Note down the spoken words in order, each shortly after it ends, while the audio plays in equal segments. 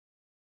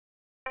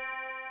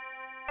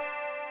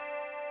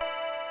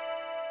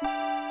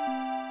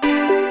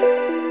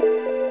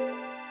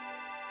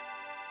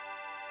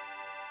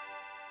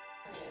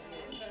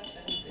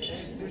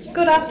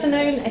Good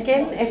afternoon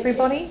again,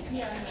 everybody,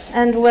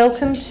 and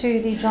welcome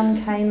to the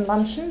John Cain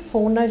Luncheon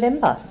for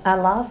November,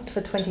 our last for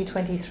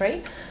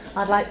 2023.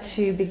 I'd like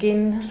to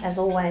begin, as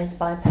always,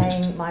 by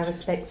paying my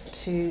respects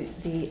to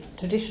the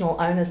traditional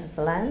owners of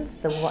the lands,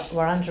 the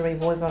Wurundjeri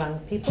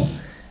Woiwurrung people,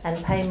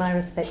 and pay my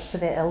respects to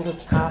their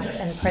elders past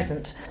and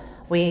present.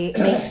 We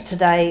meet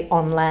today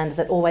on land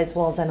that always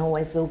was and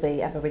always will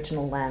be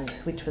Aboriginal land,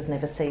 which was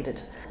never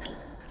ceded.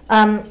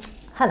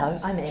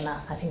 Hello, I'm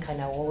Emma. I think I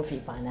know all of you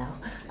by now.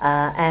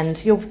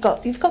 And you've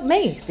got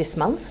me this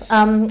month.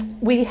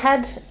 We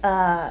had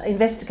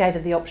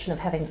investigated the option of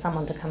having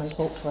someone to come and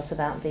talk to us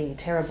about the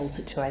terrible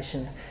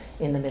situation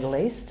in the Middle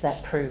East.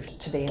 That proved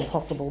to be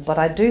impossible. But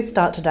I do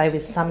start today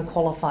with some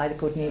qualified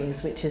good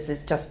news, which is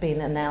it's just been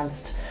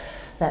announced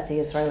that the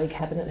Israeli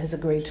cabinet has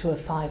agreed to a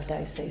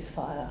 5-day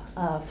ceasefire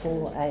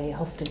for a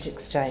hostage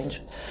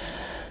exchange.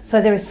 So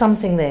there is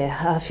something there,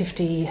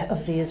 50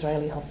 of the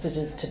Israeli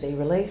hostages to be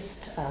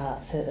released, I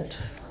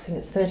think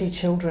it's 30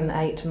 children,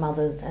 8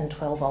 mothers and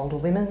 12 older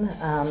women,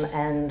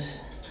 and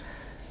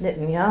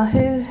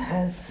Netanyahu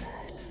has,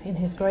 in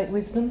his great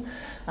wisdom,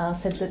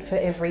 said that for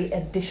every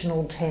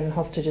additional 10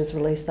 hostages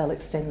released they'll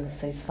extend the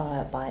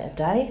ceasefire by a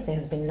day. There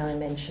has been no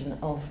mention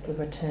of the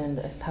return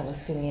of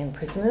Palestinian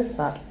prisoners,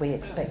 but we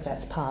expect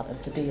that's part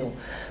of the deal.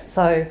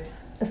 So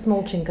a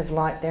small chink of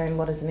light there in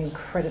what is an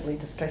incredibly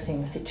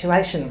distressing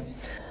situation.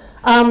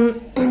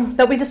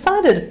 But we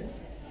decided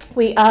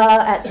we are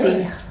at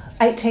the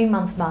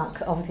 18-month mark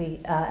of the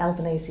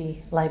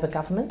Albanese Labor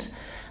government,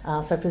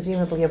 so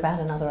presumably about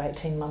another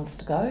 18 months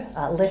to go,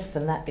 less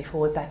than that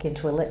before we're back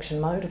into election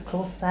mode, of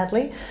course,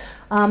 sadly,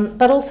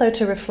 but also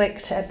to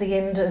reflect at the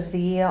end of the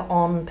year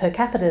on per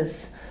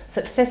capita's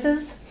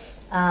successes,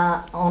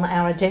 on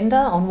our agenda,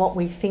 on what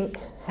we think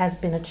has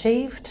been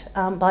achieved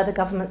by the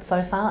government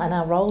so far and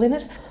our role in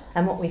it,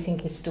 and what we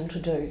think is still to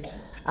do.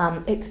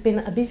 It's been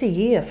a busy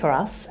year for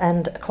us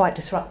and a quite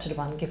disrupted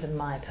one given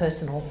my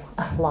personal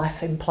life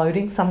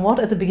imploding somewhat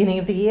at the beginning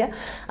of the year.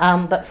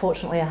 But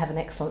fortunately I have an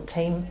excellent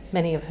team,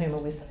 many of whom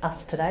are with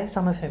us today,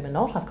 some of whom are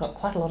not. I've got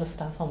quite a lot of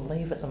staff on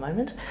leave at the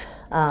moment.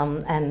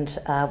 And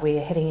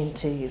we're heading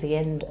into the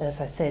end,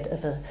 as I said,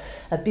 of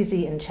a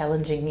busy and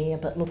challenging year,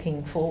 but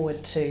looking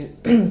forward to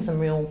some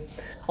real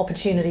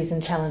opportunities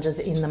and challenges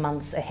in the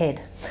months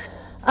ahead.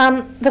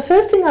 The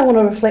first thing I want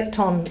to reflect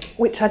on,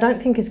 which I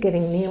don't think is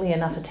getting nearly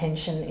enough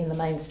attention in the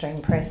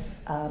mainstream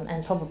press,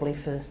 and probably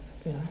for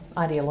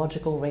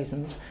ideological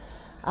reasons,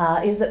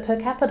 is that per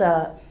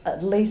capita,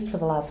 at least for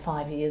the last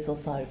 5 years or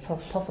so,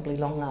 possibly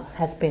longer,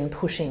 has been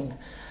pushing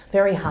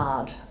very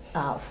hard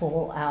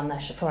for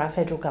our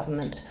federal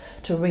government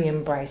to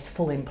re-embrace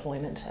full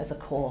employment as a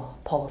core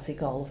policy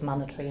goal of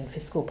monetary and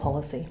fiscal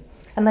policy.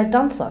 And they've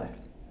done so.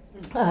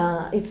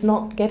 It's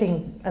not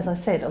getting, as I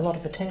said, a lot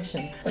of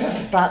attention,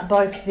 but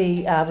both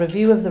the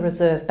review of the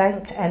Reserve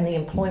Bank and the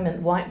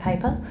employment white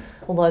paper,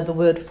 although the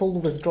word full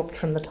was dropped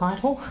from the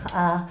title,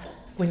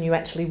 when you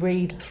actually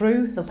read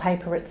through the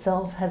paper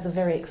itself, has a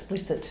very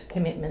explicit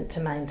commitment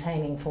to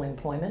maintaining full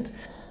employment.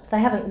 They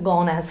haven't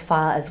gone as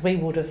far as we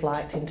would have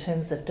liked in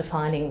terms of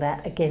defining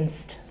that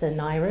against the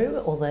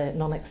NAIRU, or the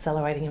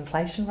non-accelerating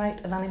inflation rate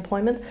of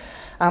unemployment.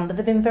 But there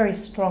have been very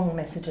strong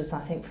messages, I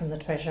think, from the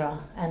Treasurer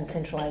and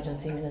central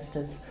agency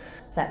ministers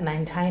that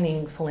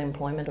maintaining full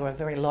employment or a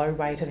very low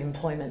rate of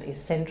employment is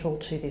central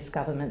to this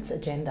government's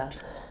agenda.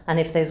 And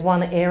if there's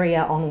one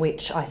area on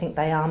which I think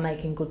they are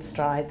making good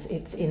strides,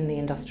 it's in the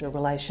industrial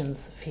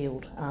relations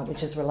field,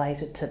 which is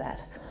related to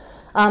that.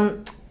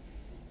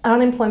 Our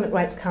unemployment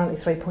rate's currently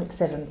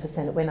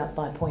 3.7%. It went up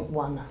by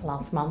 0.1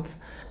 last month.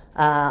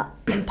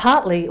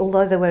 Partly,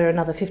 although there were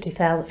another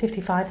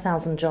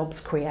 55,000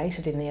 jobs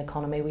created in the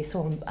economy, we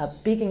saw a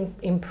big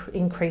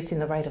increase in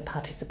the rate of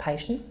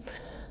participation,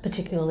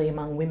 particularly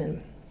among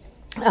women.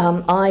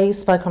 I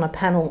spoke on a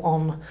panel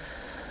on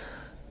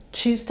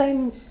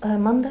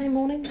Monday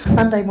morning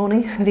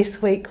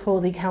this week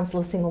for the Council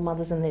of Single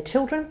Mothers and Their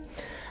Children.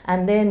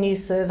 And their new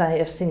survey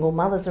of single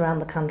mothers around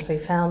the country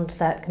found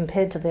that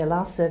compared to their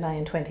last survey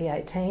in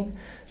 2018,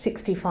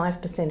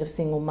 65% of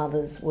single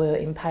mothers were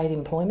in paid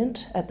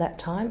employment at that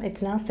time.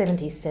 It's now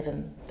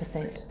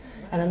 77%,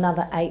 and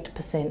another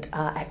 8%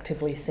 are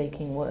actively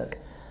seeking work.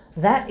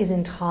 That is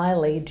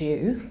entirely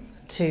due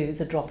to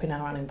the drop in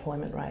our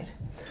unemployment rate.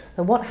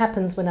 So what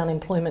happens when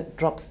unemployment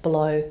drops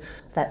below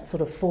that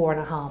sort of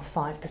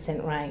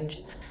 4.5–5%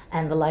 range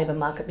and the labour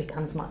market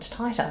becomes much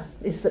tighter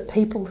is that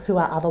people who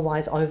are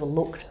otherwise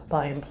overlooked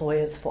by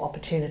employers for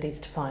opportunities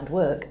to find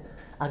work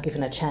are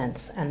given a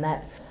chance, and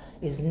that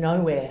is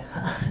nowhere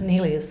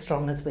nearly as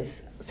strong as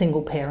with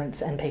single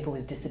parents and people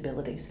with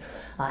disabilities.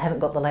 I haven't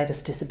got the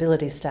latest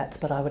disability stats,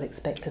 but I would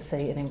expect to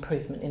see an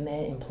improvement in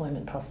their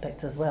employment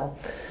prospects as well.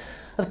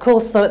 Of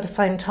course, though, at the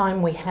same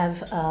time we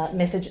have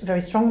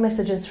very strong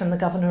messages from the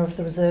Governor of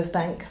the Reserve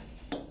Bank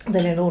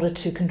that in order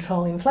to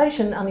control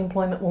inflation,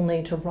 unemployment will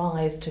need to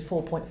rise to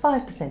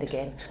 4.5%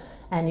 again.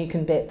 And you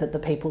can bet that the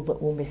people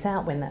that will miss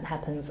out when that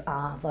happens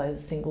are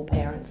those single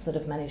parents that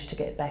have managed to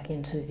get back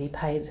into the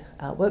paid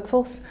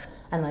workforce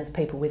and those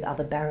people with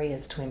other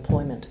barriers to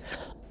employment.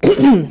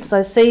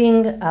 So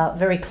seeing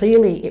very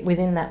clearly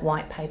within that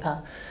white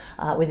paper,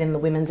 within the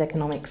Women's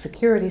Economic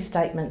Security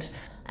Statement,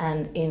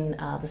 and in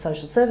the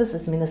Social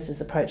Services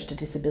Minister's approach to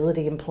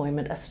disability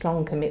employment, a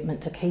strong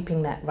commitment to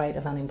keeping that rate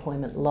of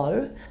unemployment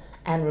low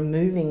and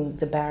removing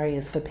the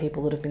barriers for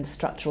people that have been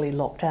structurally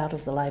locked out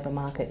of the labour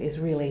market is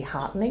really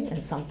heartening,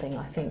 and something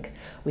I think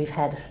we've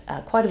had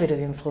quite a bit of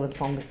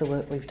influence on with the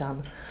work we've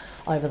done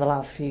over the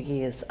last few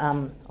years.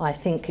 I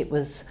think it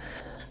was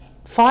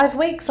 5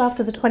 weeks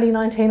after the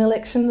 2019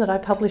 election that I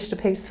published a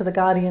piece for The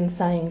Guardian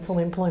saying full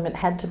employment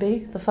had to be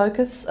the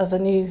focus of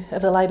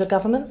the Labor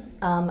government,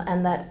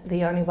 and that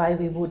the only way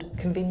we would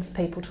convince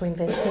people to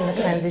invest in the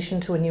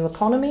transition to a new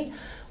economy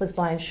was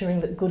by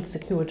ensuring that good,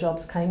 secure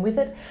jobs came with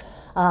it.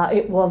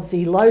 It was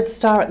the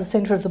lodestar at the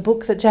centre of the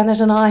book that Janet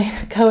and I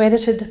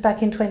co-edited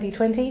back in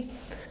 2020.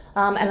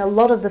 And a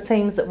lot of the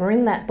themes that were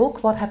in that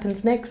book, what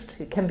happens next,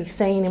 it can be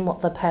seen in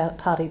what the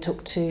party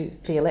took to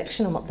the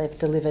election and what they've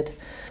delivered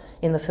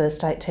in the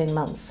first 18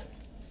 months.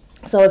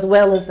 So as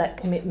well as that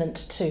commitment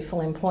to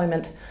full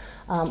employment,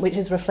 which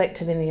is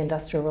reflected in the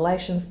Industrial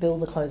Relations Bill,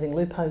 the Closing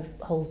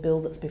Loopholes Bill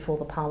that's before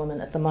the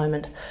Parliament at the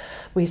moment,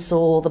 we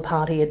saw the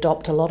party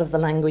adopt a lot of the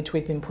language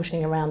we've been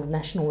pushing around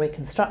national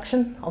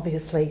reconstruction,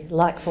 obviously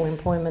like full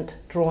employment,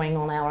 drawing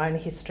on our own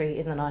history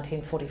in the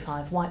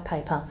 1945 White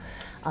Paper,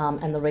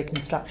 and the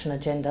reconstruction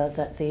agenda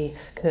that the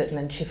Curtin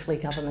and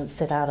Chifley governments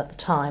set out at the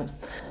time.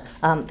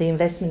 The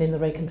investment in the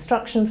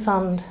Reconstruction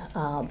Fund,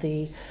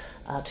 the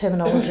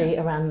terminology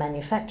around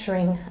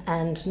manufacturing,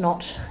 and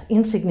not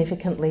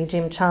insignificantly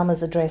Jim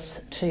Chalmers'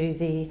 address to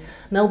the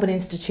Melbourne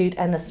Institute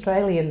and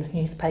Australian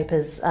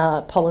newspapers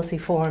policy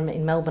forum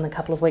in Melbourne a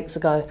couple of weeks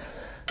ago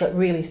that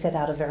really set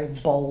out a very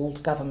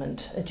bold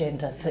government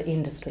agenda for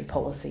industry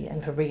policy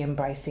and for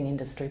re-embracing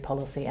industry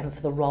policy and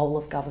for the role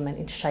of government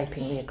in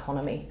shaping the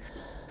economy.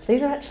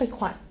 These are actually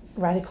quite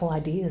radical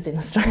ideas in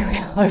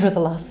Australia over the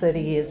last 30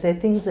 years. They're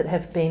things that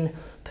have been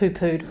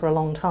poo-pooed for a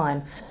long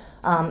time.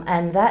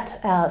 And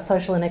that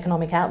Social and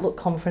Economic Outlook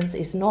Conference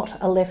is not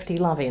a lefty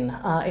love-in.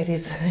 It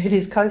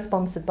is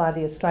co-sponsored by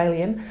the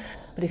Australian,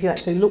 but if you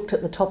actually looked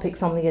at the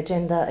topics on the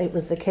agenda, it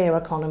was the care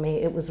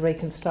economy, it was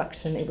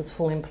reconstruction, it was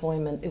full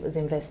employment, it was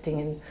investing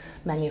in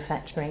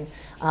manufacturing.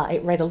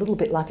 It read a little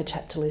bit like a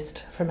chapter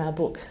list from our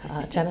book,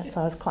 Janet,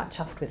 so I was quite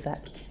chuffed with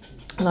that.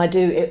 And I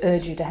do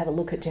urge you to have a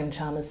look at Jim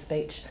Chalmers'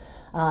 speech.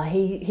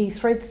 He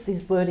threads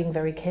his wording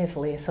very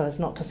carefully so as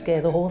not to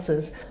scare the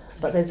horses,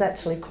 but there's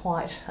actually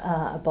quite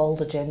a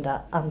bold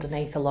agenda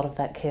underneath a lot of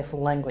that careful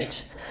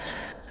language.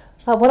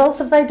 What else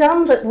have they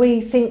done that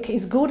we think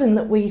is good and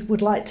that we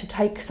would like to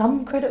take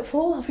some credit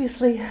for?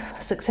 Obviously,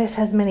 success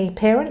has many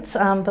parents,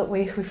 but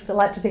we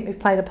like to think we've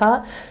played a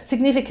part.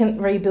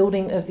 Significant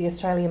rebuilding of the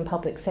Australian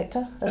public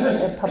sector,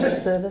 public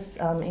service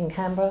in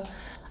Canberra.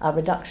 A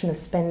reduction of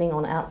spending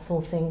on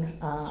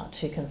outsourcing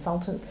to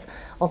consultants.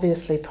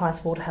 Obviously,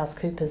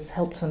 PricewaterhouseCoopers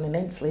helped them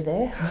immensely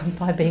there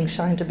by being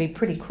shown to be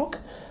pretty crook,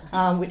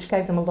 which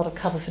gave them a lot of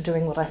cover for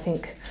doing what I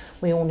think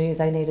we all knew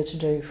they needed to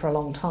do for a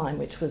long time,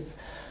 which was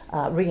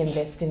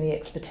reinvest in the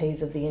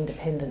expertise of the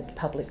independent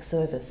public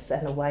service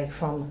and away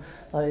from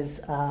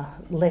those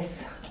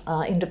less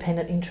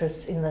independent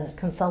interests in the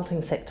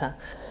consulting sector.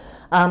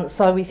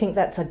 So we think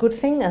that's a good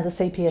thing. The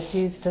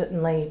CPSU is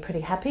certainly pretty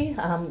happy.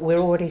 We're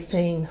already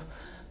seeing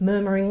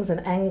murmurings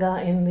and anger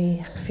in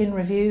the Fin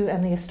Review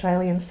and the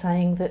Australians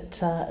saying that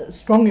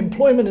strong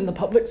employment in the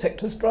public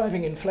sector is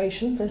driving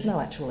inflation. There's no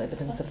actual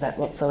evidence of that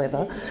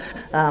whatsoever.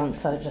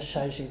 So it just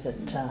shows you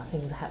that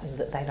things are happening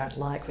that they don't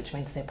like, which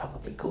means they're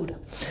probably good.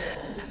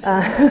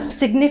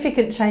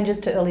 Significant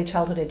changes to early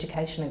childhood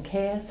education and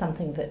care,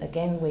 something that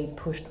again we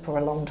pushed for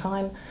a long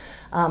time.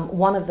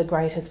 One of the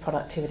greatest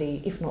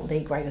productivity, if not the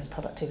greatest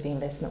productivity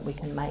investment we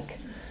can make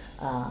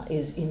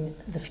is in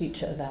the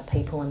future of our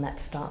people, and that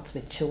starts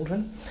with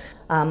children.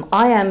 What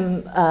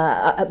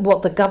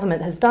the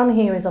government has done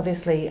here is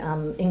obviously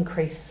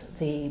increase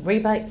the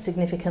rebate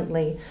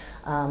significantly,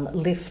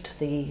 lift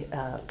the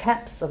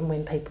caps on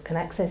when people can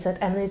access it,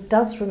 and there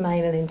does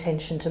remain an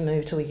intention to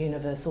move to a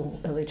universal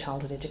early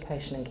childhood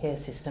education and care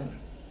system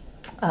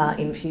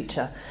in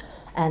future.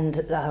 And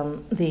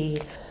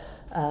the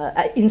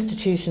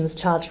institutions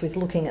charged with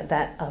looking at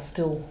that are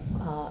still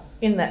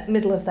in that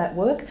middle of that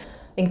work.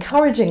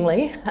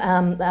 Encouragingly,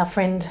 our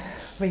friend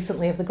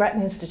recently of the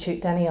Grattan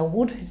Institute, Danielle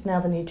Wood, is now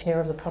the new chair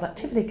of the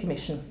Productivity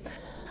Commission.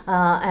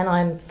 And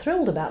I'm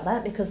thrilled about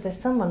that because there's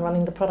someone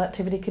running the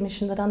Productivity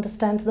Commission that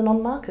understands the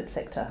non-market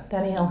sector.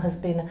 Danielle has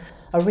been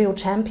a real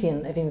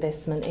champion of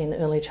investment in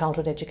early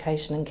childhood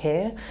education and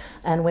care.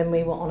 And when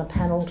we were on a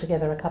panel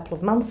together a couple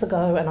of months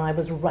ago and I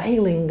was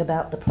railing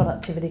about the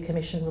Productivity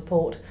Commission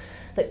report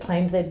that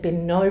claimed there'd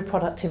been no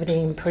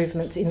productivity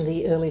improvements in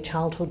the early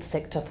childhood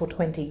sector for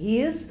 20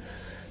 years,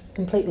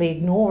 completely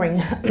ignoring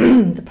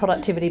the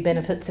productivity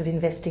benefits of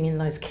investing in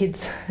those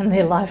kids and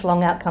their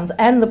lifelong outcomes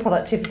and the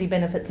productivity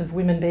benefits of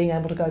women being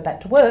able to go back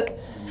to work,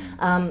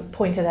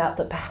 pointed out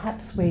that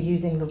perhaps we're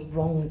using the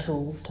wrong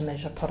tools to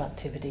measure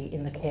productivity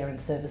in the care and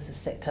services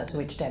sector, to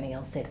which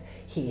Danielle said,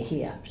 "Hear,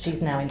 hear."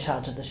 She's now in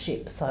charge of the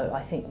ship, so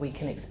I think we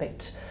can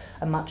expect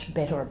a much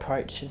better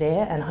approach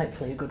there, and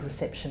hopefully a good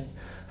reception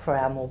for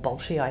our more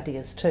bolshy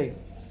ideas too.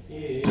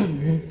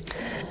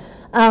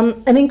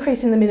 An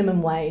increase in the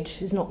minimum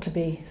wage is not to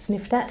be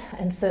sniffed at,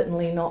 and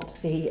certainly not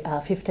the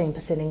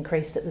 15%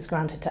 increase that was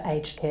granted to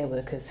aged care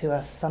workers, who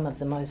are some of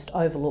the most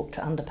overlooked,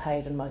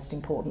 underpaid and most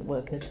important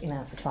workers in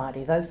our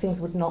society. Those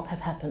things would not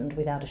have happened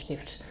without a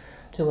shift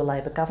to a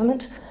Labor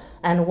government.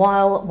 And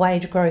while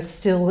wage growth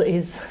still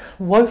is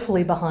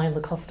woefully behind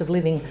the cost of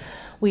living,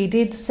 we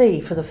did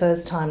see for the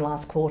first time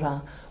last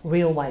quarter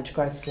real wage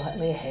growth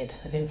slightly ahead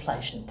of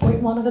inflation,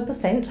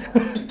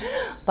 0.1%,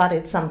 but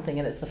it's something,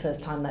 and it's the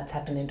first time that's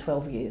happened in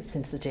 12 years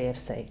since the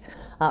GFC.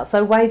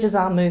 So wages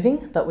are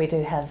moving, but we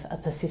do have a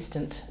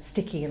persistent,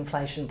 sticky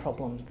inflation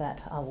problem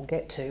that I will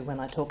get to when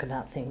I talk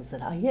about things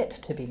that are yet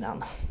to be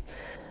done.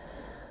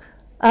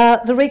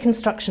 The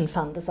Reconstruction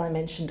Fund, as I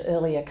mentioned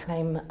earlier,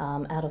 came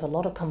out of a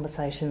lot of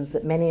conversations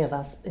that many of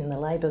us in the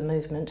Labor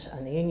movement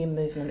and the union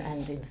movement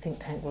and in the think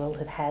tank world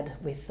had had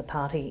with the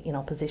party in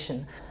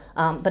opposition.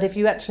 But if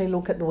you actually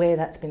look at where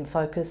that's been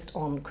focused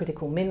on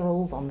critical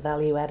minerals, on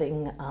value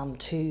adding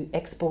to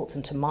exports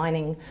and to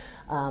mining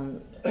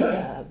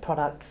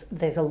products,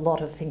 there's a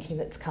lot of thinking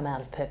that's come out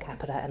of Per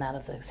Capita and out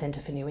of the Centre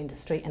for New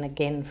Industry, and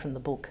again from the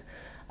book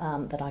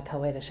that I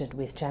co-edited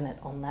with Janet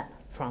on that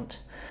front.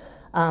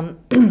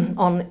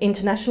 On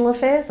international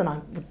affairs, and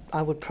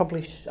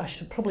I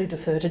should probably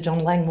defer to John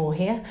Langmore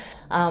here,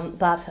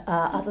 but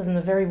other than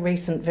the very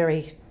recent,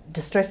 very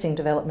distressing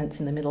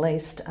developments in the Middle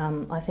East,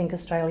 I think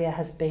Australia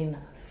has been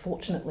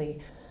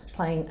fortunately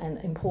playing an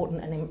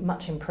important and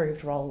much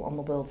improved role on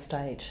the world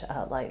stage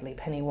lately.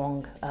 Penny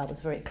Wong was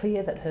very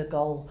clear that her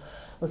goal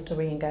was to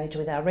re-engage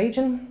with our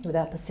region, with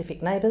our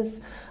Pacific neighbours,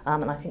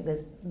 and I think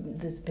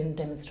there's been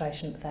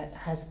demonstration that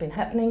has been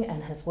happening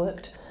and has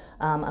worked,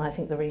 and I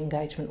think the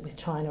re-engagement with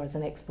China as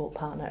an export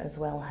partner as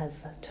well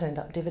has turned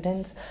up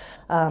dividends.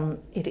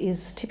 It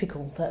is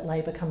typical that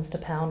Labor comes to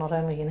power not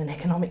only in an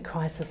economic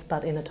crisis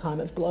but in a time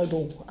of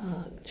global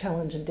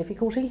challenge and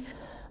difficulty.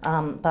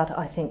 But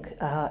I think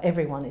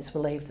everyone is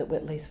relieved that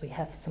at least we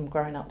have some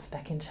grown-ups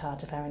back in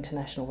charge of our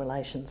international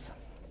relations.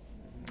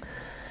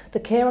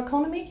 The care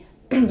economy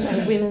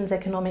and women's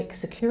economic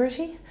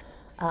security.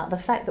 The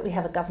fact that we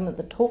have a government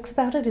that talks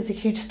about it is a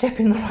huge step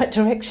in the right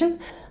direction.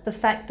 The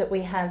fact that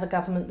we have a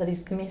government that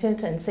is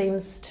committed and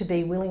seems to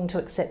be willing to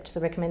accept the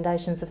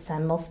recommendations of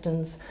Sam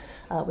Mostyn's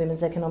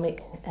Women's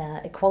Economic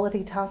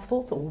Equality Task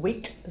Force, or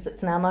WEET as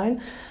it's now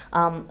known,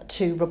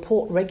 to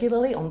report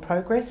regularly on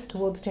progress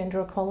towards gender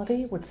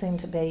equality would seem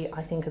to be,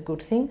 I think, a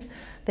good thing.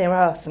 There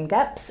are some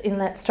gaps in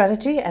that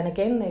strategy, and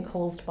again they're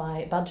caused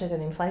by budget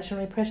and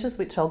inflationary pressures,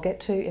 which I'll get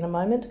to in a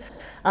moment.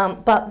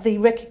 But the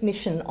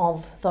recognition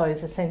of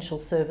those essential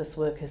service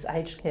workers,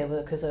 aged care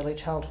workers, early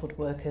childhood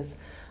workers,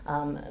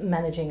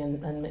 managing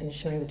and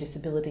ensuring the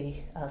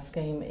disability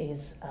scheme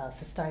is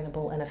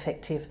sustainable and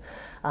effective,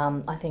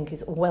 I think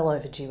is well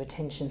overdue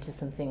attention to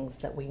some things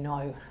that we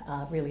know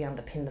really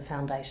underpin the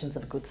foundations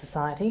of a good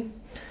society.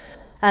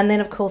 And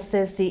then, of course,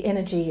 there's the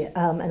energy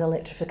and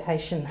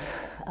electrification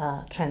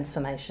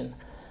transformation.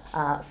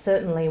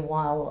 Certainly,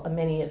 while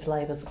many of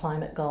Labor's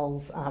climate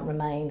goals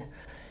remain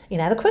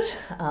inadequate,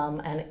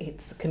 and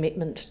its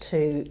commitment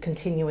to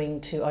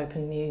continuing to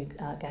open new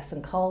gas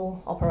and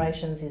coal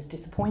operations is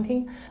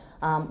disappointing.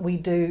 We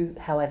do,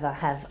 however,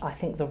 have, I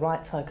think, the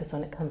right focus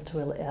when it comes to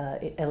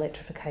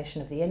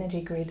electrification of the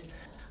energy grid,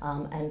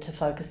 and to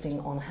focusing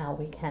on how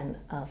we can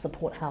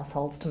support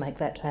households to make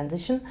that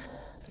transition.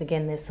 But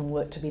again, there's some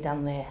work to be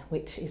done there,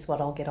 which is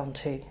what I'll get on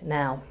to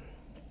now.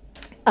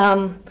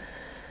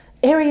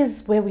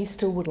 Areas where we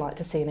still would like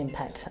to see an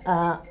impact.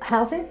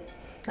 Housing.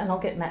 And I'll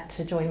get Matt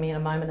to join me in a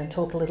moment and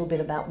talk a little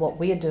bit about what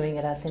we are doing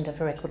at our Centre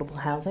for Equitable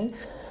Housing.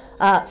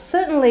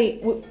 Certainly,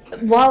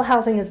 while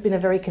housing has been a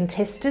very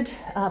contested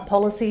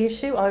policy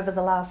issue over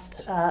the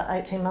last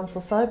 18 months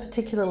or so,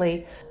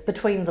 particularly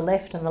between the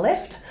left and the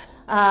left,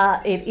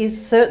 it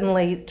is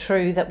certainly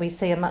true that we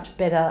see a much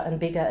better and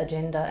bigger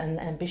agenda and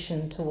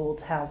ambition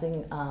towards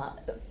housing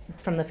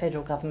from the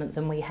federal government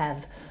than we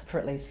have for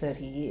at least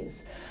 30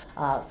 years.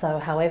 So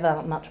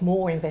however much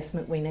more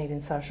investment we need in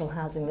social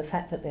housing, the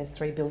fact that there's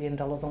 $3 billion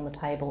on the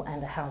table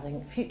and a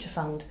housing future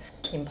fund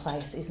in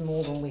place is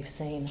more than we've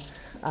seen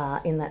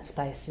in that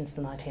space since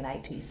the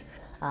 1980s.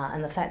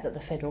 And the fact that the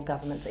federal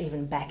government's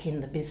even back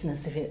in the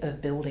business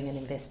of building and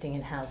investing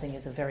in housing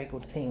is a very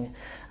good thing.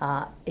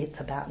 It's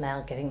about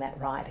now getting that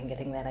right and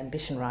getting that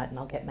ambition right, and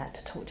I'll get Matt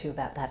to talk to you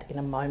about that in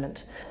a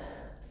moment.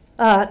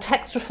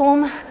 Tax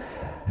reform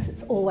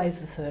is always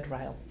the third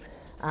rail.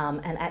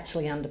 And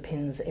actually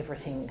underpins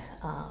everything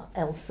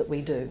else that we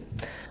do.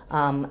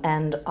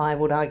 And I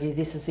would argue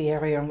this is the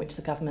area in which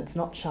the government's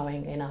not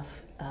showing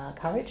enough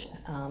courage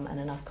and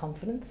enough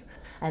confidence,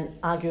 and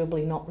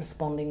arguably not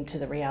responding to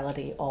the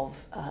reality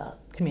of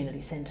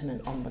community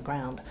sentiment on the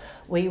ground.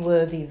 We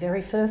were the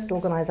very first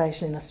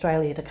organisation in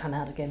Australia to come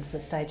out against the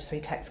stage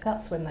 3 tax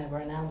cuts when they were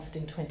announced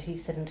in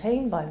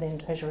 2017 by then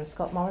Treasurer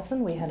Scott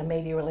Morrison. We had a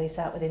media release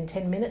out within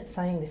 10 minutes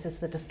saying this is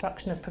the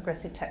destruction of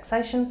progressive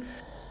taxation.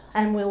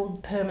 and will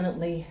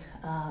permanently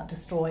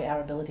destroy our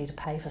ability to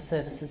pay for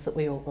services that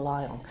we all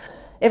rely on.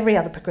 Every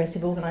other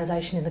progressive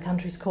organisation in the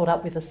country's caught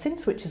up with us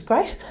since, which is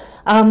great,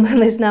 and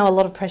there's now a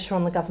lot of pressure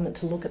on the government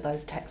to look at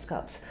those tax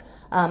cuts.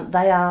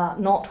 They are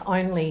not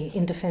only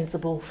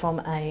indefensible from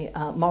a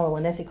moral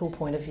and ethical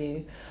point of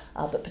view,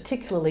 but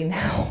particularly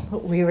now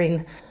that we're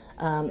in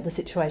the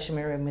situation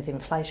we're in with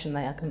inflation,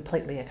 they are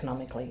completely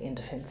economically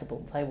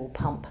indefensible. They will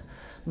pump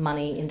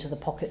money into the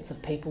pockets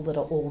of people that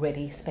are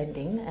already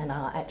spending and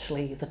are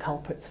actually the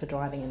culprits for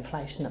driving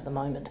inflation at the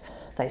moment.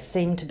 They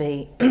seem to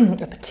be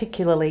a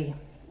particularly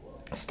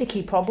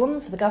sticky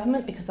problem for the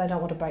government because they don't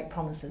want to break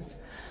promises.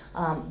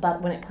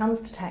 But when it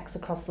comes to tax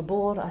across the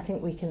board, I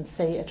think we can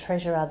see a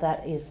treasurer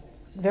that is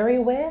very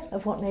aware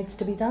of what needs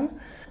to be done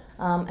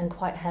and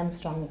quite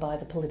hamstrung by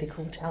the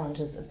political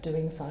challenges of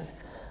doing so.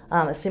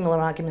 A similar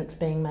argument's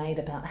being made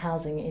about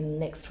housing in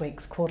next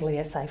week's quarterly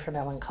essay from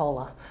Alan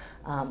Kohler.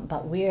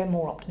 But we're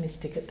more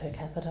optimistic at per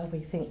capita. We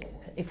think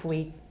if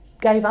we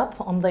gave up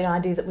on the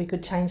idea that we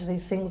could change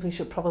these things, we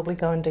should probably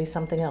go and do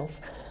something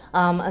else.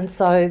 And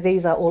so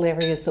these are all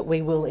areas that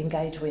we will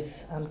engage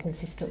with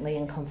consistently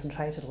and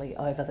concentratedly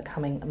over the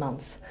coming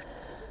months.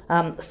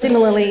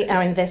 Similarly,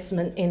 our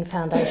investment in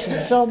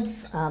foundational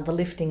jobs, the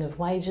lifting of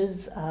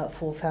wages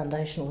for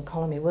foundational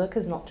economy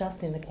workers, not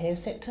just in the care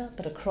sector,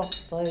 but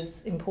across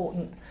those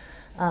important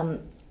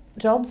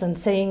jobs, and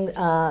seeing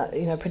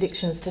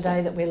predictions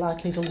today that we're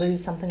likely to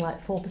lose something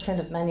like 4%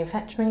 of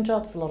manufacturing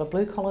jobs, a lot of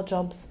blue-collar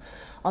jobs,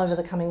 over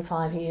the coming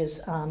 5 years.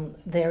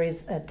 There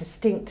is a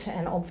distinct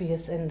and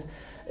obvious and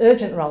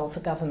urgent role for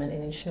government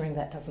in ensuring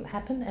that doesn't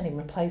happen and in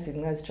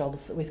replacing those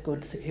jobs with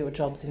good, secure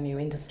jobs in new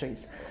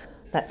industries.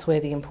 That's where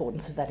the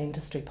importance of that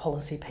industry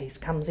policy piece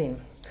comes in.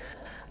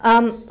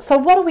 So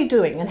what are we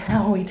doing and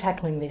how are we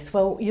tackling this?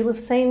 Well, you'll have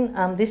seen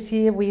this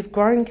year we've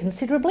grown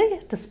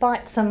considerably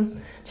despite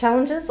some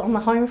challenges on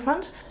the home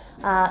front.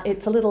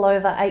 It's a little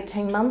over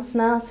 18 months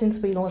now since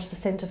we launched the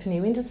Centre for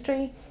New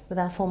Industry with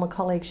our former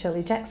colleague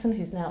Shirley Jackson,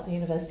 who's now at the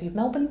University of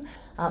Melbourne.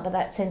 But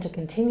that centre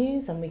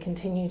continues, and we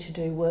continue to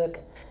do work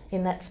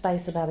in that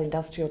space about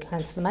industrial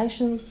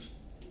transformation,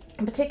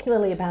 and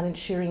particularly about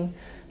ensuring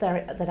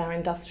that our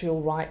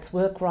industrial rights,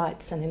 work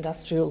rights and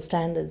industrial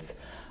standards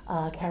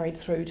are carried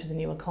through to the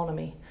new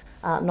economy,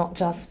 not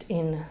just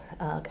in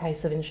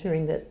case of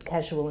ensuring that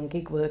casual and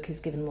gig work is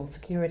given more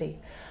security,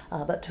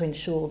 but to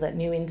ensure that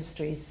new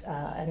industries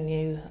and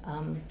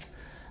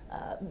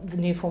the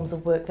new forms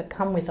of work that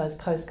come with those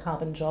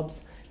post-carbon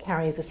jobs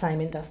carry the same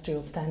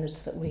industrial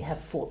standards that we have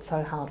fought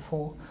so hard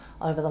for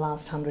over the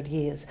last 100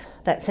 years.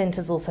 That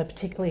centre's also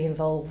particularly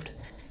involved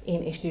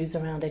in issues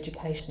around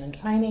education and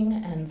training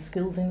and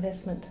skills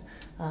investment.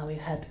 We've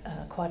had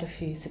quite a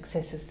few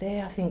successes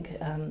there. I think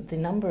the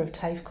number of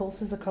TAFE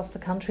courses across the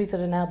country that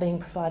are now being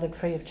provided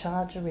free of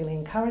charge are really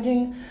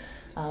encouraging.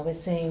 We're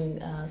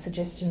seeing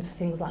suggestions for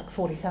things like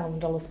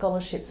 $40,000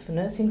 scholarships for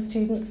nursing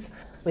students.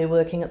 We're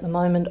working at the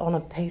moment on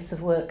a piece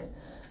of work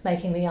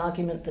making the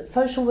argument that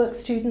social work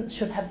students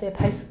should have their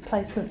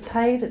placements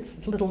paid.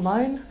 It's little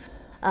known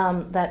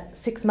that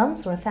 6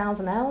 months or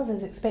 1,000 hours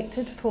is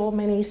expected for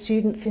many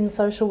students in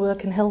social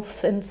work and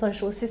health and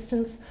social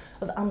assistance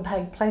of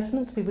unpaid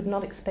placements. We would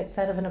not expect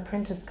that of an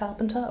apprentice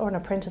carpenter or an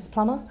apprentice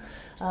plumber,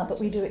 but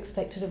we do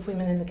expect it of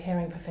women in the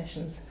caring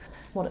professions.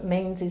 What it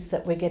means is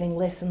that we're getting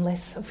less and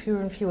less,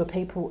 fewer and fewer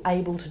people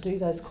able to do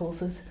those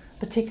courses,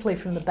 particularly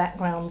from the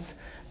backgrounds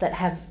that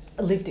have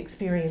a lived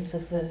experience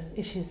of the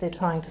issues they're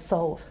trying to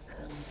solve.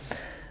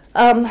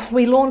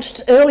 We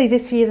launched early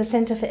this year the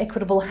Centre for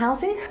Equitable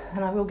Housing,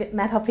 and I will get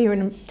Matt up here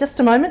in just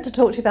a moment to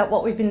talk to you about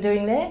what we've been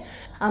doing there.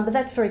 But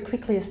that's very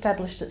quickly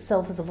established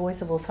itself as a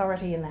voice of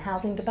authority in the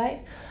housing debate,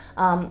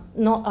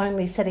 not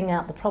only setting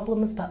out the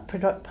problems but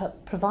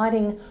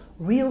providing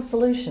real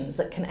solutions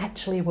that can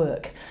actually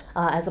work,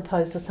 as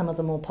opposed to some of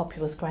the more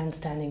populist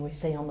grandstanding we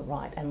see on the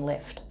right and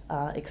left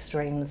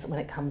extremes when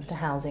it comes to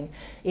housing.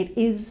 It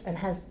is, and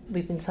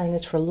we've been saying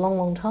this for a long,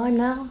 long time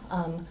now,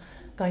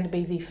 going to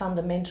be the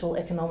fundamental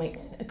economic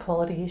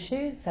equality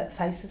issue that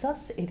faces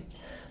us.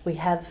 We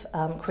have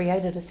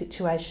created a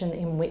situation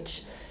in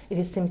which it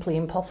is simply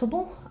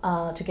impossible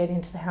to get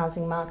into the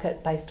housing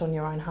market based on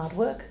your own hard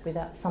work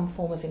without some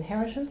form of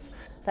inheritance.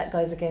 That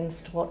goes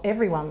against what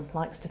everyone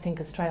likes to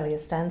think Australia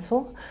stands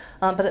for.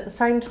 But at the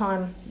same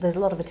time, there's a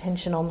lot of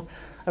attention on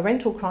a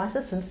rental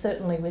crisis, and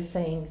certainly we're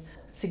seeing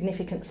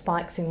significant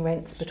spikes in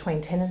rents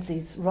between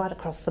tenancies right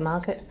across the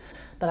market.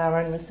 But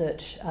our own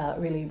research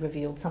really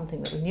revealed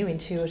something that we knew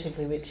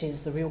intuitively, which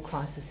is the real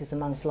crisis is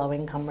amongst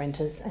low-income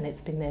renters, and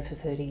it's been there for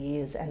 30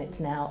 years and it's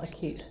now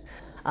acute.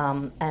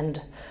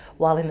 And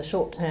while in the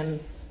short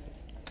term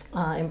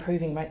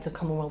improving rates of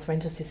Commonwealth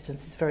rent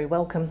assistance is very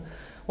welcome,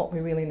 what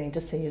we really need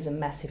to see is a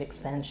massive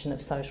expansion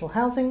of social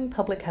housing,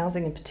 public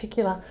housing in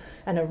particular,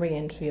 and a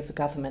re-entry of the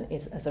government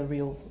as a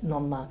real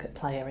non-market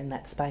player in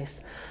that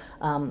space.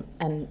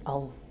 And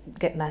I'll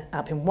get Matt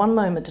up in one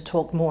moment to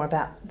talk more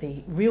about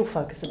the real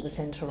focus of the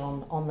centre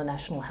on the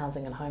National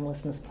Housing and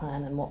Homelessness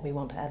Plan and what we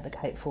want to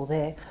advocate for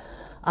there.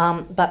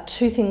 But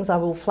two things I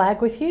will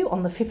flag with you.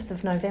 On the 5th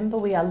of November,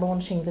 we are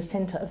launching the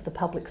Centre of the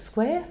Public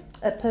Square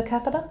at Per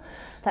Capita.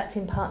 That's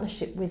in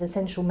partnership with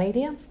Essential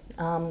Media.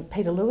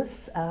 Peter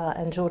Lewis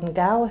and Jordan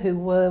Gower, who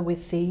were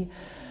with the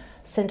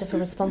Centre for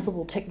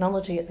Responsible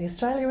Technology at the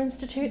Australia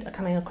Institute, are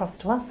coming across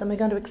to us, and we're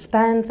going to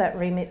expand that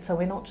remit, so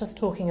we're not just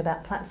talking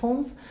about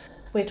platforms,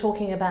 we're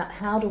talking about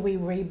how do we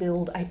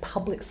rebuild a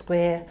public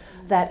square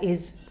that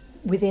is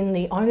within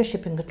the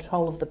ownership and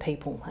control of the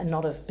people and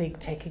not of big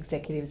tech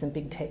executives and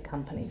big tech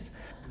companies.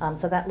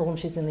 So that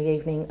launches in the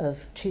evening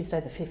of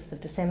Tuesday the 5th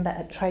of December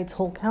at Trades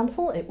Hall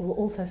Council. It will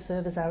also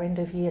serve as our end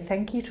of year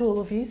thank you to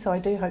all of you, so I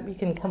do hope you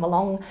can come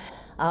along.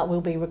 We'll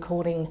be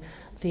recording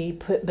the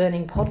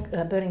Burning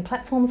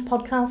Platforms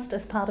podcast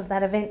as part of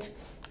that event,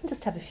 and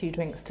just have a few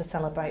drinks to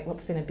celebrate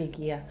what's been a big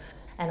year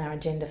and our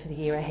agenda for the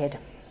year ahead.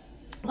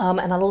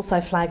 And I'll also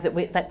flag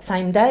that that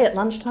same day at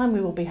lunchtime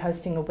we will be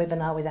hosting a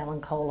webinar with Alan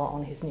Kohler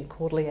on his new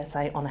quarterly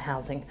essay on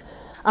housing.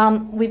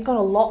 We've got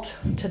a lot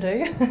to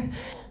do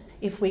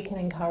if we can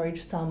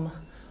encourage some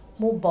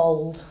more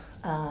bold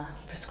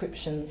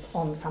prescriptions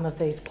on some of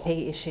these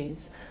key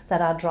issues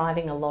that are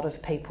driving a lot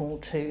of people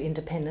to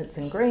independence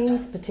and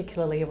Greens,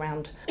 particularly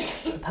around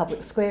the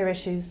public square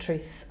issues,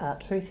 truth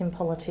in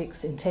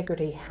politics,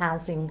 integrity,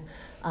 housing,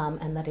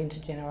 and that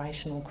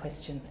intergenerational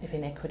question of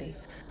inequity.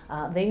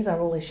 These are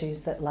all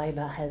issues that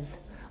Labor has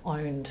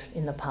owned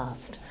in the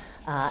past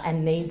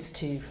and needs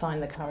to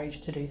find the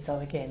courage to do so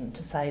again,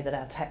 to say that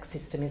our tax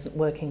system isn't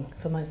working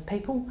for most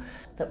people,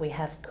 that we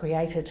have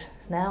created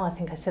now, I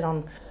think I said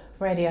on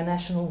Radio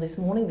National this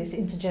morning, this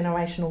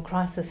intergenerational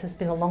crisis has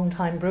been a long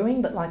time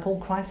brewing, but like all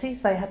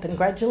crises, they happen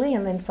gradually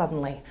and then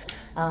suddenly.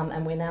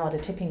 And we're now at a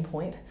tipping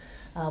point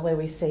where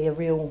we see a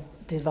real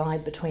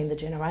divide between the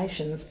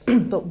generations.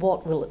 But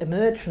what will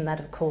emerge from that,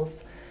 of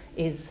course,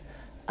 is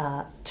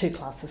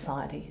two-class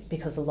society,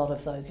 because a lot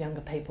of those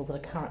younger people that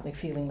are currently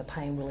feeling the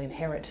pain will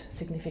inherit a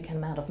significant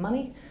amount of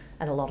money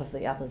and a lot of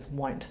the others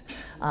won't.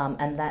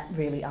 And that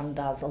really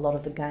undoes a lot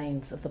of the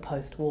gains of the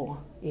post-war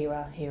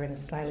era here in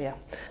Australia.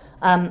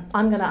 I'm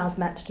going to ask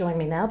Matt to join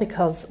me now,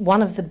 because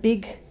one of the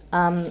big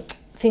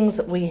things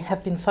that we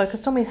have been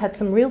focused on, we've had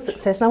some real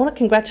success, and I want to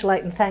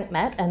congratulate and thank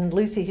Matt and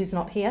Lucy, who's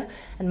not here,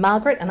 and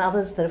Margaret and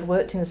others that have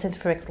worked in the Centre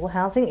for Equitable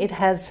Housing. It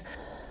has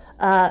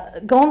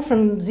gone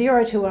from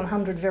 0 to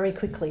 100 very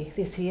quickly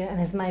this year and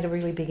has made a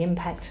really big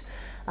impact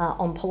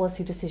on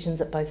policy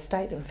decisions at both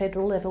state and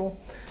federal level,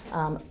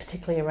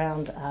 particularly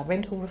around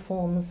rental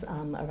reforms,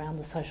 around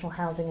the social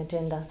housing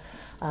agenda,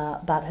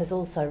 but has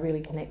also really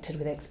connected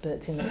with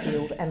experts in the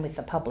field and with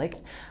the public.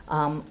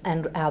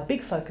 And our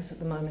big focus at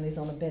the moment is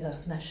on a better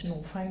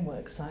national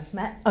framework. So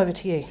Matt, over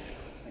to you.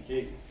 Thank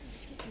you.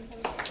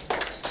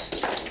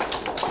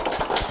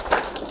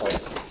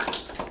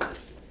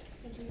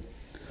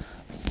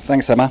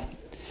 Thanks, Emma.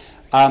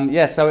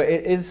 So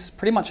it is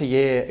pretty much a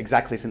year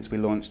exactly since we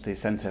launched the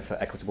Centre for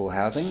Equitable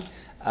Housing,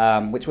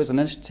 which was an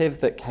initiative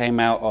that came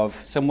out of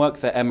some work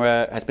that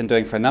Emma has been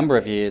doing for a number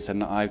of years,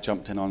 and I've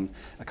jumped in on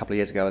a couple of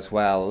years ago as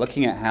well,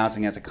 looking at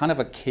housing as a kind of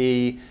a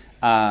key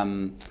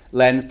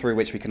lens through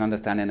which we can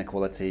understand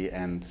inequality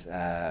and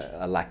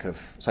a lack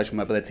of social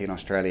mobility in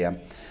Australia.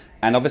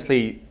 And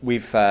obviously,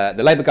 we've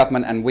the Labor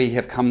government and we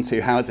have come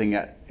to housing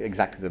at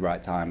exactly the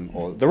right time,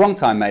 or the wrong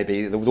time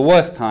maybe, the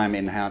worst time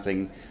in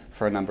housing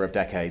for a number of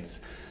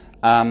decades.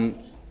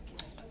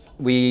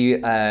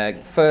 We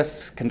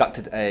first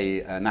conducted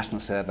a national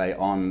survey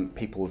on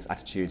people's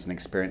attitudes and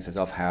experiences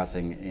of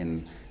housing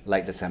in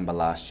late December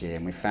last year,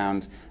 and we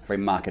found a very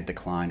marked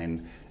decline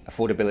in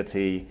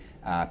affordability,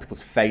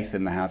 people's faith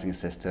in the housing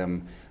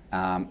system,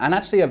 and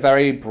actually a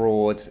very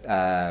broad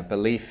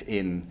belief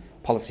in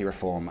policy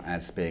reform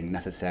as being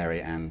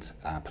necessary and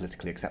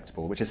politically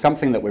acceptable, which is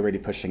something that we're really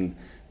pushing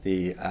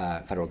the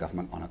federal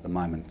government on at the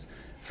moment.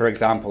 For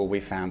example, we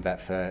found that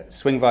for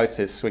swing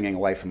voters swinging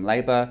away from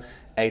Labor,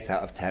 8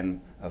 out of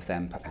 10 of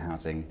them put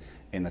housing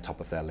in the top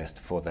of their list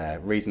for their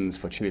reasons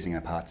for choosing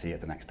a party at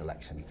the next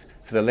election.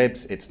 For the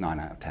Libs, it's 9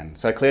 out of 10.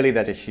 So clearly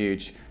there's a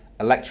huge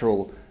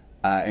electoral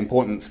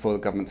importance for the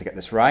government to get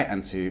this right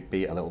and to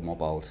be a little more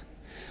bold.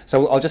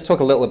 So I'll just talk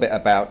a little bit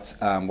about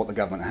what the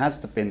government has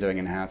been doing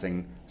in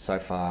housing so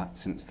far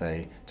since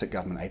they took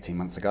government 18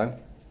 months ago.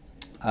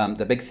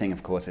 The big thing,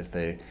 of course, is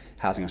the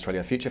Housing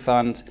Australia Future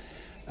Fund,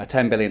 a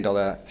 $10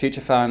 billion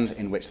future fund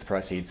in which the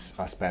proceeds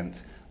are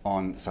spent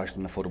on social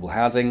and affordable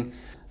housing,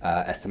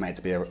 estimated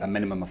to be a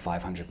minimum of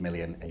 $500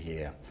 million a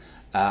year.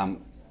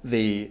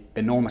 The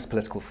enormous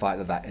political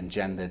fight that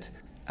engendered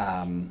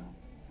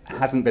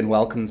hasn't been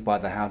welcomed by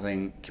the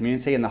housing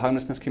community and the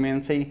homelessness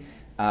community.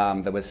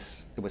 It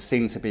was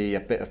seen to be a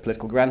bit of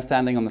political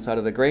grandstanding on the side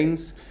of the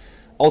Greens.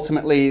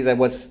 Ultimately, there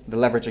was the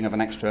leveraging of an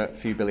extra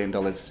few $1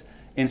 billion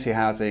into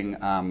housing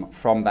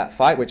from that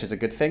fight, which is a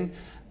good thing.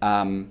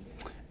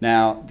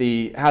 Now,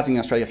 the Housing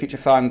Australia Future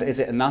Fund, is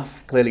it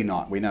enough? Clearly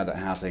not. We know that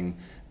housing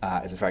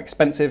is a very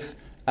expensive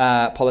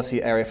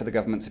policy area for the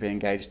government to be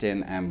engaged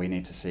in, and we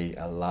need to see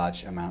a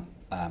large amount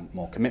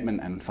more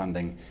commitment and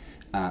funding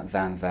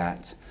than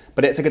that.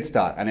 But it's a good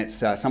start, and it's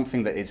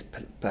something that is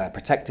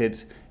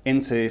protected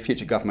into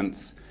future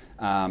governments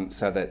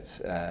so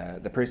that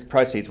the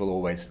proceeds will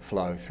always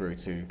flow through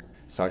to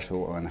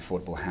social and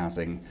affordable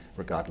housing,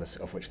 regardless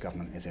of which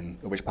government is in,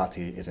 or which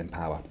party is in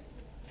power.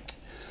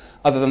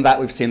 Other than that,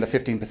 we've seen the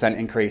 15%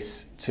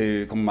 increase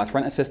to Commonwealth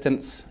rent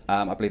assistance.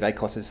 I believe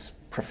ACOS's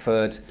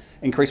preferred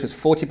increase was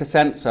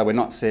 40%, so we're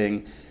not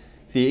seeing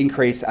the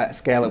increase at a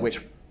scale at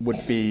which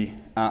would be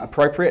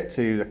appropriate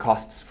to the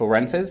costs for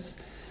renters.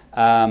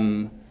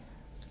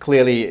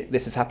 Clearly,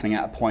 this is happening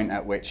at a point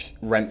at which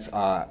rents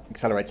are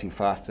accelerating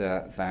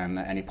faster than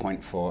at any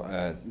point for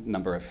a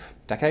number of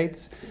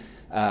decades.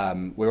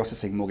 We're also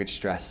seeing mortgage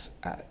stress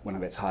at one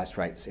of its highest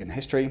rates in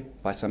history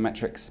by some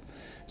metrics.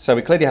 So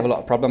we clearly have a lot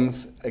of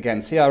problems.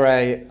 Again,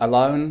 CRA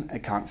alone,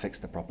 it can't fix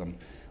the problem.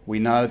 We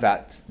know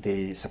that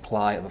the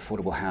supply of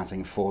affordable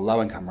housing for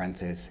low-income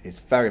renters is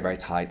very, very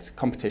tight.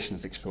 Competition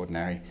is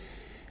extraordinary.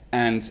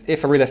 And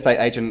if a real estate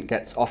agent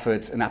gets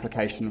offered an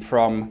application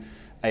from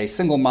a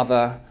single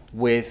mother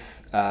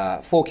with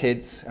 4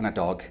 kids and a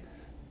dog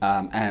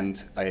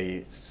and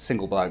a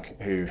single bloke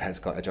who has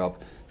got a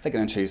job, they're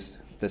going to choose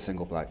the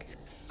single bloke.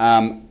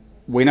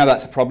 We know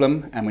that's a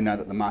problem, and we know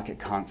that the market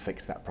can't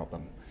fix that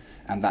problem.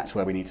 And that's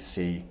where we need to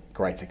see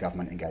greater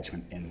government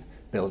engagement in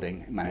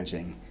building,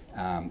 managing,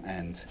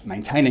 and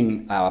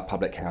maintaining our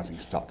public housing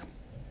stock.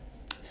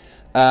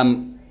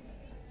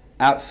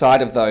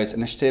 Outside of those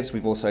initiatives,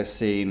 we've also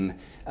seen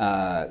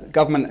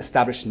government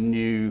establish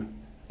new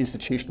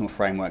institutional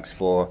frameworks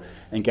for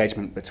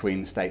engagement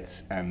between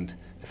states and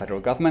the federal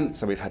government.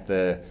 So we've had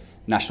the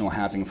National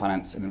Housing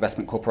Finance and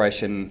Investment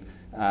Corporation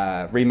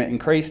remit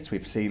increased.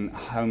 We've seen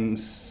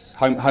Homes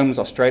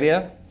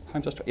Australia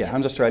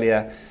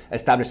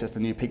established as the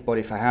new peak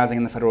body for housing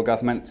in the federal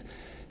government.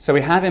 So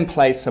we have in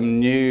place some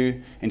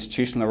new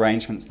institutional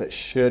arrangements that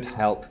should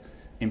help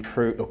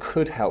improve, or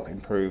could help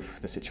improve,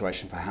 the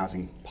situation for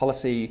housing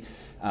policy,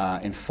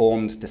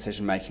 informed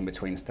decision making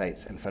between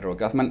states and federal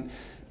government,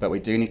 but we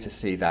do need to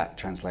see that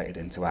translated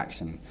into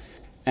action.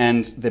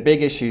 And the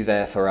big issue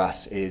there for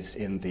us is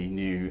in the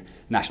new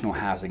National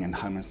Housing and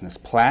Homelessness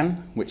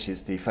Plan, which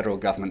is the federal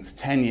government's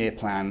 10-year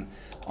plan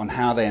on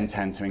how they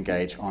intend to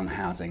engage on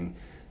housing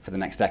for the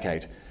next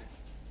decade.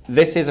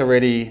 This is a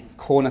really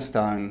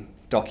cornerstone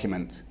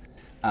document,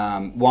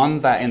 one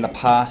that in the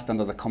past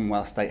under the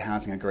Commonwealth State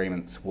Housing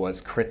Agreements was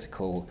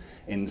critical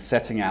in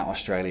setting out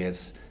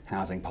Australia's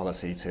housing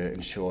policy to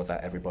ensure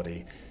that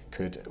everybody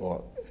could,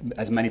 or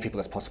as many people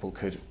as possible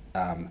could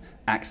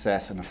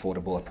access an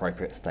affordable,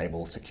 appropriate,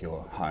 stable,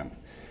 secure home.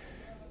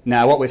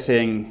 Now what we're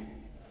seeing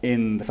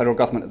in the federal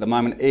government at the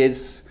moment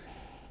is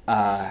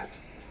an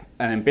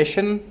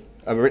ambition,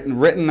 a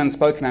written and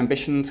spoken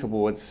ambition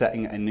towards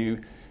setting a new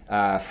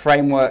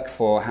framework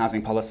for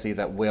housing policy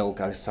that will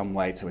go some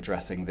way to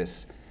addressing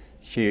this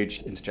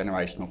huge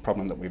intergenerational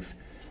problem that we've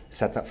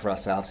set up for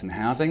ourselves in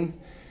housing.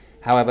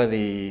 However,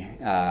 the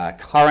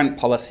current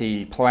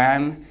policy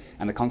plan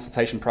and the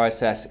consultation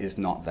process is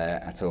not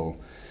there at all.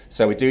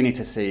 So we do need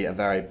to see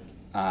a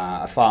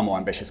far more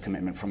ambitious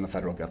commitment from the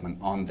federal government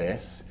on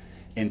this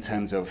in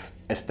terms of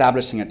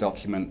establishing a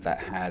document that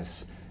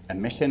has a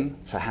mission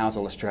to house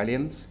all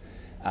Australians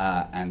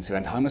and to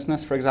end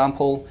homelessness, for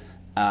example,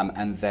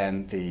 and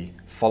then the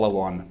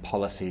follow-on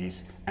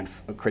policies and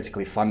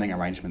critically funding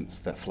arrangements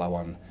that flow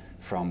on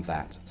from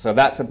that. So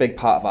that's a big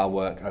part of our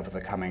work over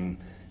the coming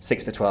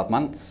 6 to 12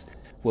 months,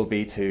 will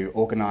be to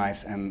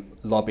organise and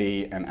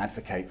lobby and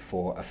advocate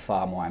for a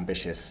far more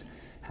ambitious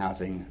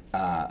housing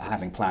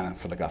plan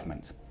for the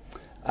government.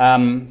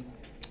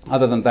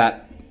 Other than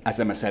that, as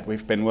Emma said,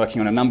 we've been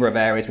working on a number of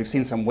areas. We've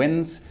seen some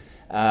wins.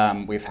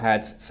 We've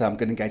had some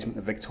good engagement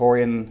with the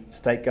Victorian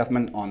state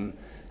government on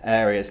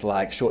areas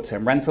like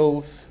short-term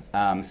rentals,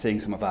 seeing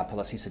some of our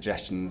policy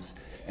suggestions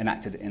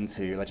enacted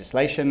into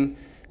legislation,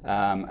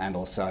 and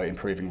also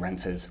improving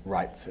renters'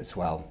 rights as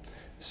well.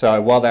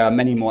 So while there are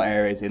many more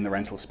areas in the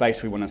rental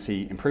space we want to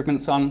see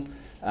improvements on,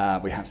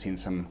 we have seen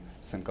some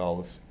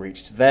goals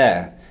reached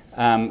there.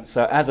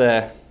 So as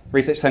a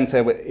research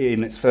centre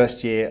in its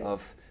first year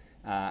of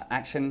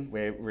action,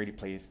 we're really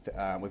pleased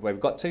with where we've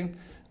got to,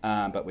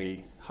 but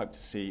we hope to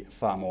see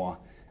far more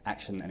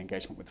action and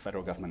engagement with the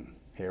federal government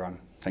here on.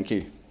 Thank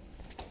you.